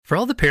For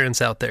all the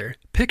parents out there,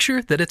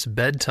 picture that it's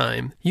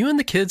bedtime. You and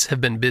the kids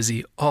have been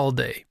busy all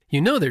day.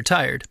 You know they're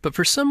tired, but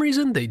for some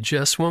reason they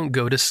just won't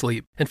go to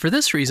sleep. And for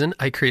this reason,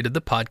 I created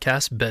the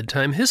podcast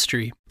Bedtime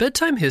History.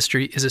 Bedtime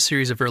History is a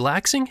series of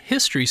relaxing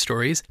history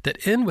stories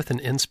that end with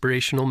an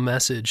inspirational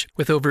message.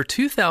 With over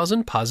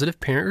 2,000 positive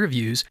parent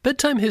reviews,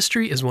 Bedtime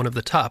History is one of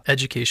the top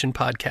education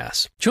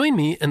podcasts. Join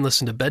me and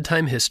listen to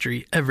Bedtime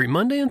History every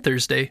Monday and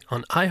Thursday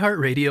on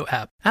iHeartRadio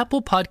app,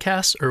 Apple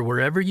Podcasts, or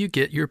wherever you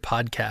get your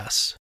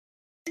podcasts.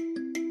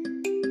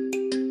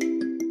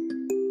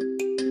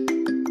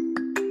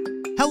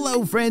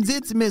 Hello friends,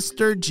 it's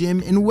Mr.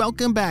 Jim and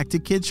welcome back to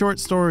Kid Short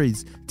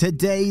Stories.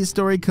 Today's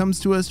story comes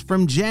to us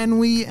from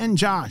Janwi and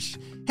Josh.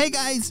 Hey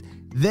guys,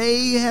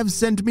 they have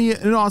sent me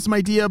an awesome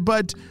idea,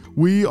 but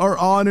we are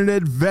on an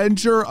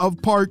adventure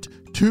of part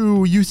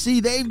 2. You see,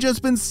 they've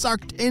just been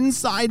sucked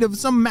inside of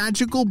some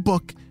magical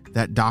book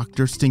that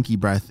Dr. Stinky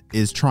Breath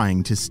is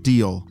trying to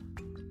steal.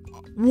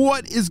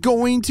 What is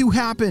going to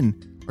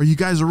happen? Are you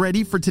guys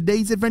ready for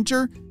today's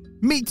adventure?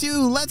 Me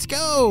too, let's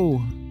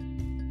go!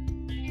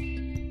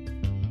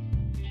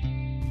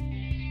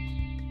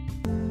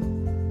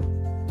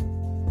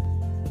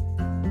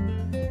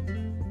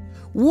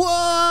 Whoa!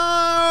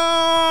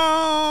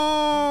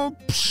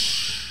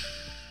 Psh!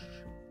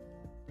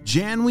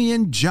 Janwi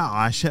and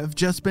Josh have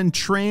just been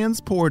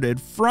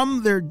transported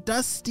from their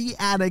dusty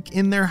attic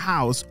in their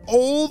house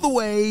all the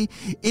way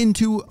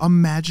into a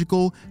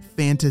magical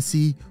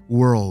fantasy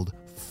world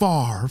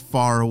far,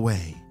 far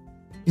away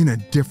in a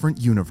different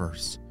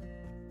universe.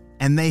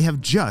 And they have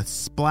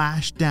just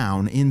splashed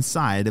down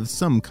inside of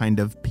some kind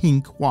of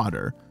pink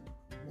water.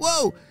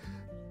 Whoa!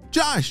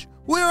 Josh,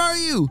 where are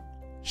you?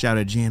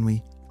 Shouted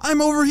Janwi. I'm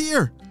over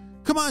here.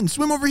 Come on,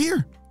 swim over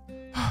here.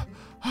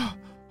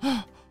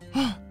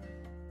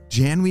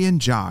 Janwi and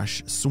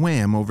Josh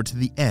swam over to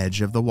the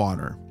edge of the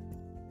water.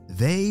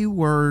 They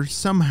were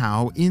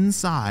somehow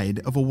inside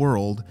of a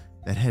world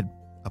that had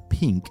a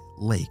pink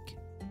lake.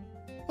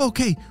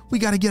 Okay, we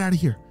gotta get out of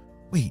here.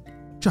 Wait,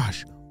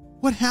 Josh,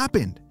 what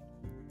happened?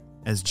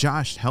 As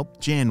Josh helped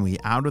Janwi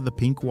out of the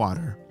pink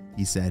water,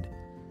 he said,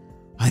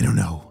 I don't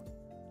know.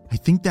 I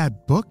think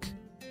that book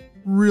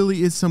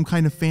really is some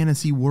kind of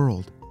fantasy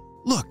world.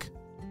 Look,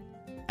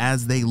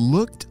 as they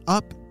looked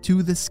up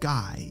to the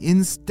sky,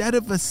 instead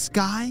of a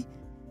sky,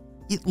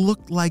 it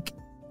looked like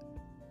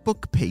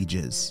book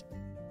pages.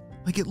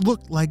 Like it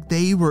looked like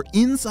they were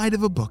inside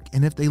of a book,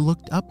 and if they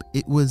looked up,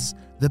 it was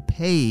the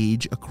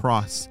page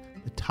across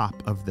the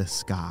top of the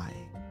sky.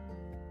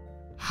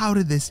 How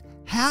did this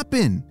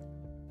happen?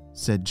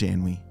 Said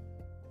Janwi.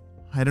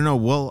 I don't know.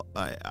 Well,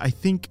 I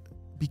think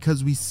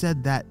because we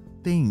said that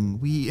thing,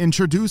 we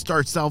introduced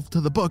ourselves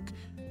to the book.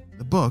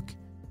 The book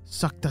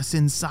sucked us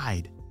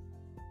inside.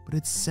 But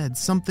it said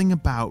something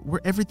about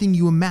where everything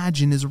you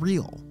imagine is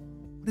real.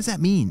 What does that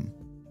mean?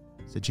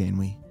 Said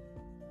Janwi.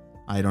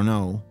 I don't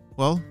know.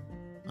 Well,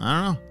 I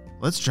don't know.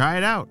 Let's try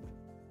it out,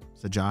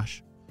 said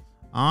Josh.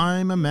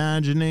 I'm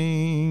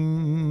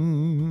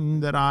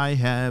imagining that I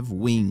have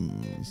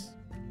wings.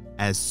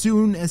 As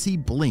soon as he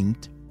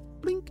blinked,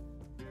 blink.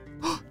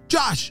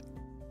 Josh,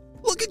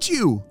 look at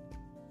you.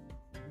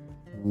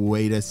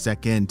 Wait a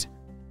second.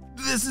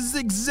 This is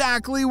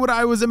exactly what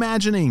I was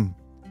imagining.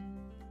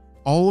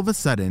 All of a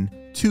sudden,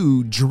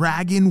 2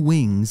 dragon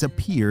wings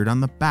appeared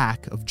on the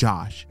back of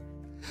Josh.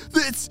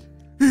 This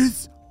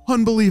is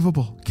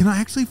unbelievable. Can I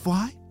actually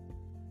fly?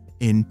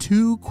 In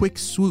 2 quick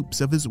swoops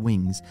of his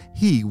wings,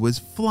 he was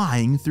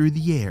flying through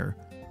the air.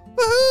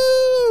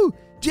 Woohoo!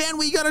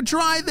 Janwi, you gotta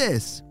try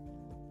this.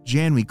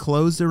 Janwi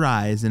closed her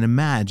eyes and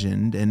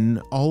imagined,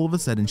 and all of a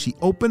sudden she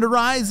opened her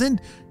eyes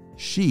and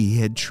she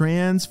had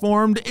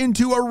transformed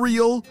into a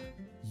real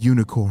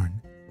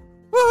unicorn.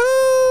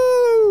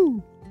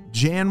 Woohoo!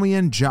 Janwi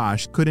and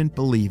Josh couldn't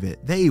believe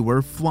it. They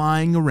were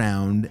flying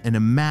around an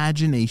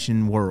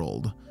imagination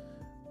world.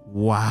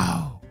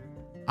 Wow.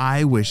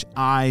 I wish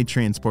I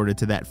transported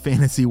to that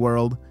fantasy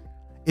world.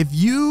 If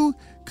you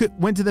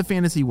went to the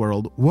fantasy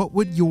world, what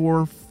would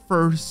your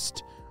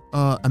first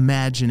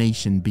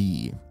imagination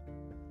be?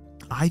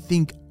 I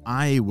think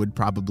I would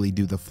probably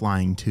do the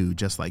flying too,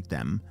 just like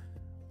them.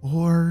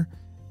 Or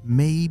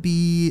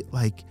maybe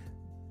like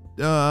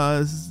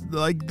the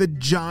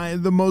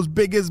most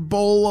biggest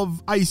bowl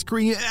of ice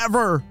cream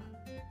ever.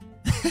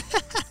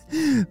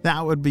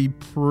 That would be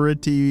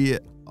pretty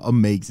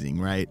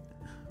amazing, right?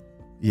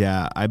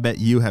 Yeah, I bet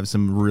you have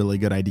some really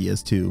good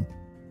ideas too.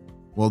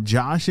 Well,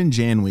 Josh and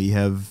Janwi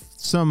have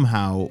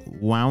somehow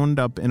wound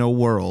up in a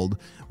world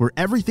where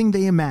everything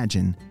they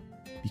imagine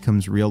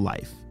becomes real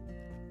life.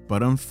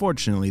 But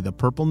unfortunately, the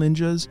purple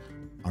ninjas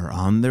are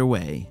on their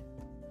way.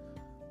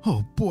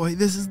 Oh boy,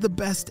 this is the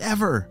best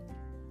ever,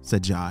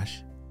 said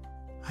Josh.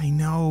 I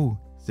know,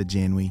 said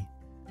Janwi.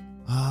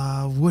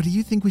 What do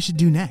you think we should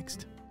do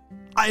next?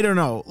 I don't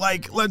know.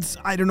 Let's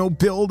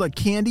build a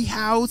candy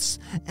house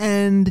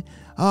and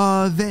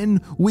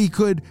then we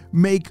could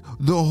make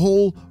the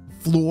whole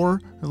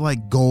floor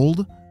like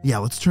gold. Yeah,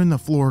 let's turn the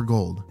floor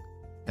gold.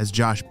 As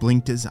Josh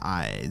blinked his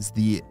eyes,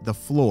 the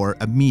floor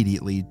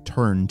immediately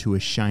turned to a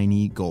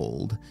shiny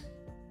gold.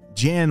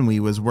 Janwi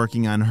was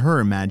working on her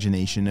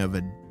imagination of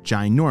a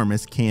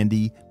ginormous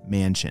candy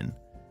mansion.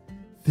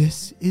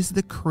 "This is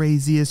the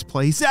craziest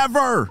place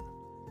ever,"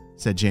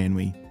 said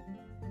Janwi.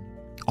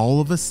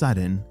 All of a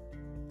sudden,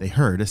 they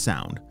heard a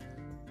sound.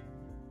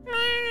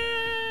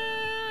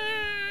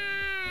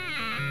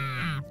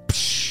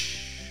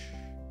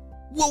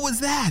 What was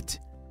that?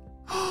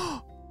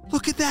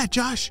 Look at that,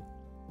 Josh.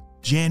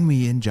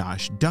 Janwi and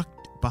Josh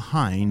ducked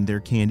behind their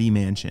candy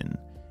mansion,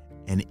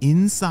 and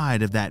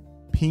inside of that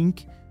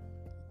pink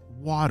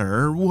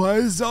water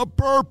was a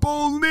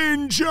purple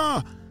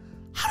ninja.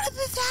 "How did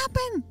this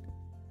happen?"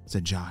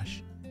 said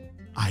Josh.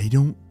 "I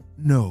don't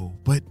know,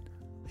 but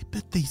I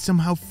bet they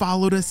somehow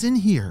followed us in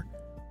here,"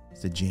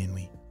 said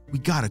Janwi. "We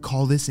gotta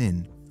call this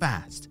in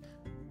fast."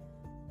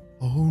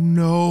 "Oh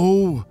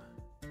no,"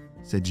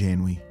 said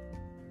Janwi.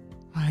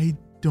 "I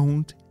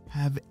don't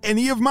have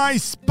any of my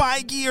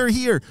spy gear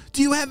here.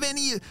 Do you have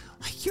any,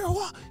 like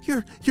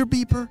your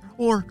beeper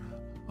or..."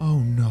 "Oh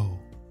no."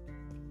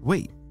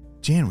 "Wait,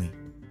 Janwi,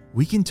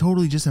 we can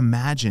totally just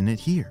imagine it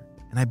here,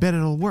 and I bet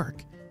it'll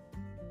work,"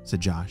 said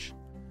Josh.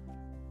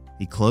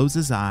 He closed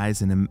his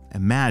eyes and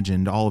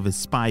imagined all of his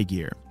spy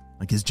gear,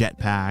 like his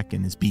jetpack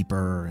and his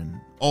beeper and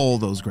all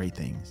those great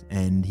things.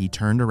 And he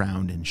turned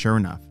around and sure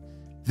enough,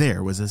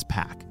 there was his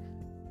pack.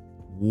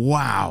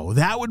 Wow,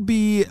 that would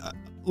be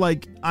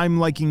like, I'm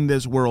liking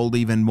this world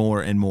even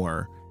more and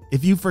more.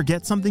 If you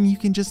forget something, you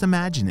can just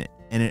imagine it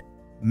and it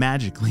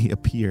magically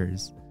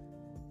appears.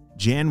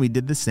 Janwi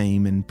did the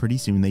same, and pretty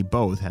soon they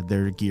both had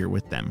their gear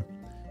with them.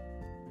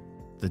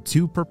 The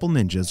two purple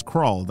ninjas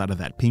crawled out of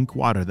that pink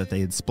water that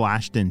they had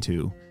splashed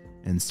into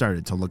and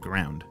started to look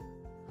around.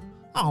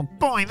 "Oh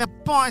boy, the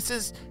boss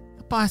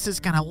is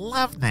gonna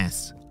love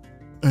this."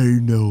 "I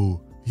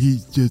know.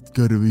 He's just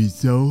gonna be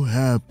so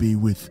happy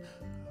with...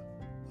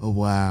 Oh,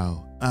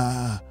 wow.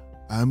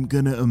 I'm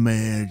gonna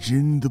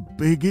imagine the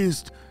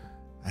biggest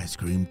ice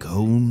cream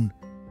cone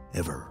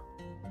ever."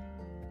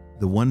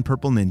 The one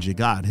purple ninja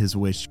got his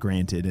wish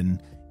granted,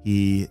 and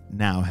he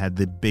now had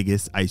the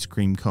biggest ice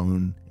cream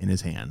cone in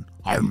his hand.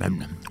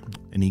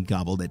 And he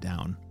gobbled it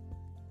down.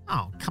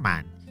 "Oh, come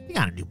on. You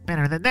gotta do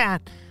better than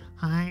that.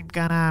 I'm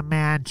gonna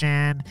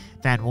imagine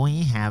that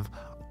we have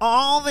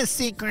all the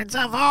secrets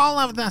of all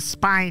of the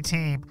spy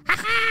team. Ha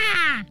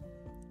ha!"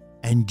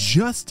 And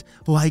just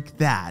like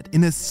that,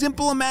 in a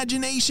simple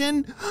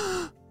imagination,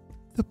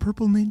 the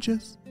purple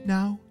ninjas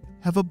now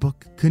have a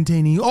book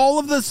containing all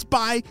of the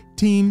spy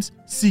team's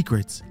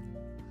secrets.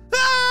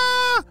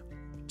 Ah!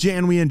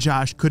 Janwi and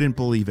Josh couldn't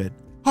believe it.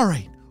 "All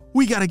right,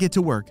 we gotta get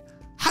to work.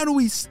 How do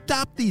we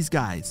stop these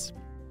guys?"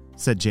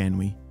 said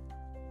Janwi.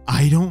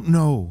 "I don't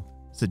know,"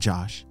 said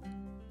Josh.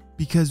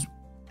 "Because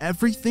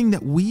everything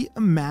that we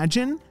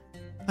imagine,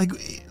 like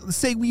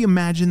say we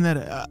imagine that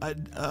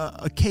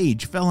a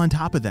cage fell on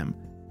top of them,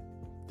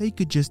 they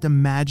could just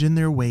imagine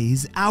their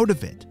ways out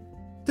of it.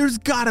 There's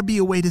gotta be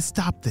a way to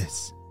stop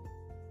this."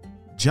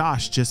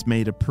 Josh just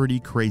made a pretty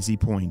crazy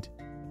point.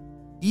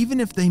 Even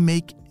if they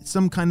make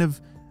some kind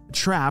of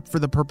trap for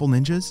the purple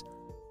ninjas,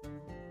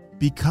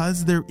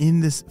 because they're in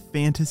this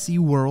fantasy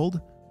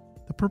world,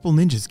 the purple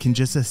ninjas can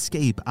just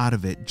escape out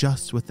of it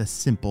just with a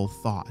simple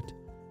thought.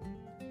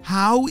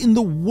 How in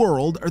the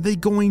world are they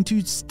going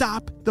to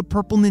stop the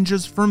purple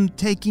ninjas from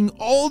taking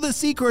all the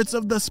secrets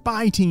of the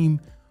spy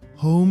team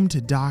home to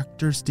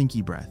Dr.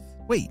 Stinky Breath?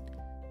 Wait,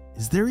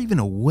 is there even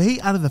a way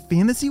out of the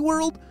fantasy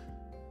world?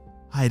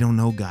 I don't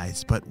know,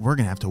 guys, but we're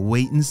going to have to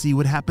wait and see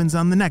what happens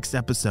on the next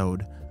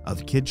episode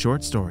of Kid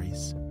Short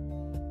Stories.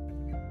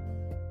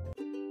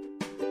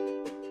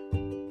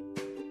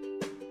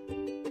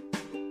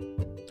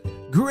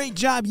 Great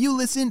job, you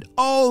listened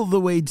all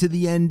the way to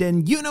the end,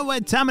 and you know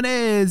what time it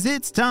is.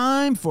 It's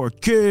time for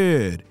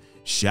Kid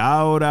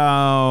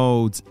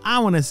Shoutouts. I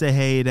want to say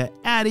hey to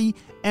Addie,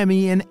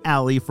 Emmy, and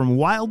Allie from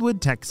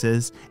Wildwood,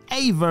 Texas,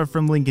 Ava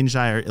from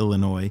Lincolnshire,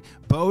 Illinois,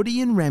 Bodie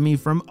and Remy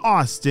from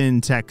Austin,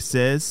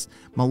 Texas,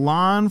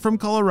 Milan from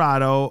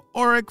Colorado,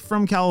 Oric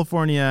from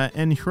California,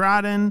 and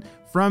Hraden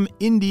from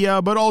India,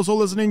 but also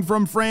listening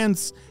from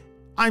France.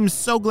 I'm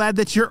so glad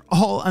that you're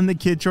all on the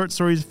Kid Short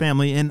Stories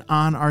family and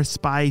on our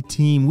spy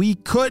team. We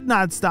could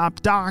not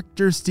stop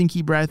Dr.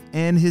 Stinky Breath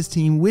and his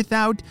team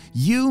without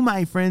you,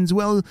 my friends.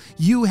 Well,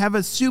 you have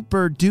a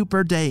super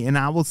duper day, and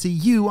I will see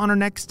you on our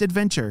next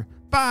adventure.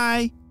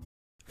 Bye.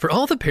 For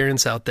all the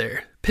parents out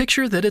there,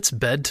 picture that it's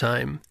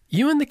bedtime.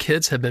 You and the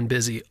kids have been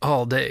busy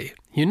all day.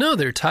 You know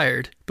they're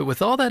tired, but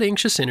with all that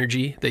anxious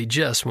energy, they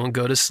just won't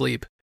go to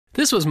sleep.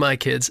 This was my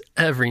kids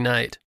every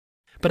night.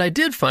 But I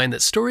did find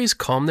that stories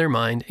calmed their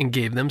mind and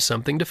gave them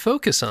something to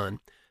focus on.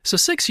 So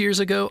 6 years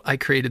ago, I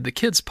created the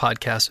kids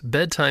podcast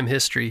Bedtime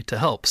History to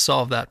help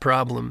solve that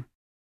problem.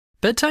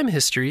 Bedtime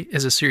History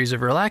is a series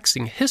of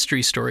relaxing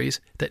history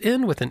stories that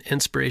end with an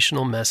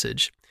inspirational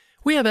message.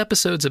 We have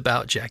episodes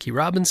about Jackie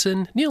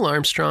Robinson, Neil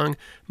Armstrong,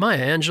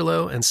 Maya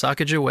Angelou, and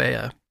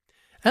Sacagawea.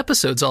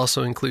 Episodes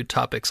also include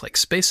topics like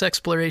space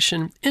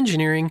exploration,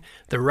 engineering,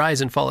 the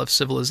rise and fall of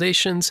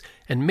civilizations,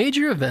 and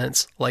major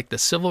events like the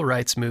Civil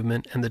Rights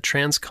Movement and the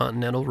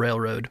Transcontinental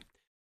Railroad.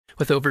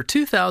 With over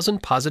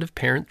 2,000 positive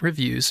parent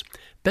reviews,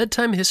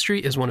 Bedtime History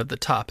is one of the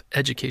top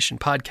education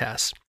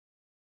podcasts.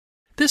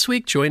 This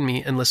week, join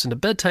me and listen to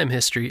Bedtime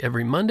History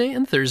every Monday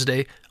and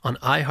Thursday on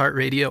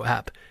iHeartRadio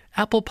app,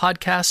 Apple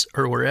Podcasts,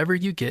 or wherever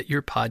you get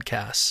your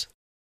podcasts.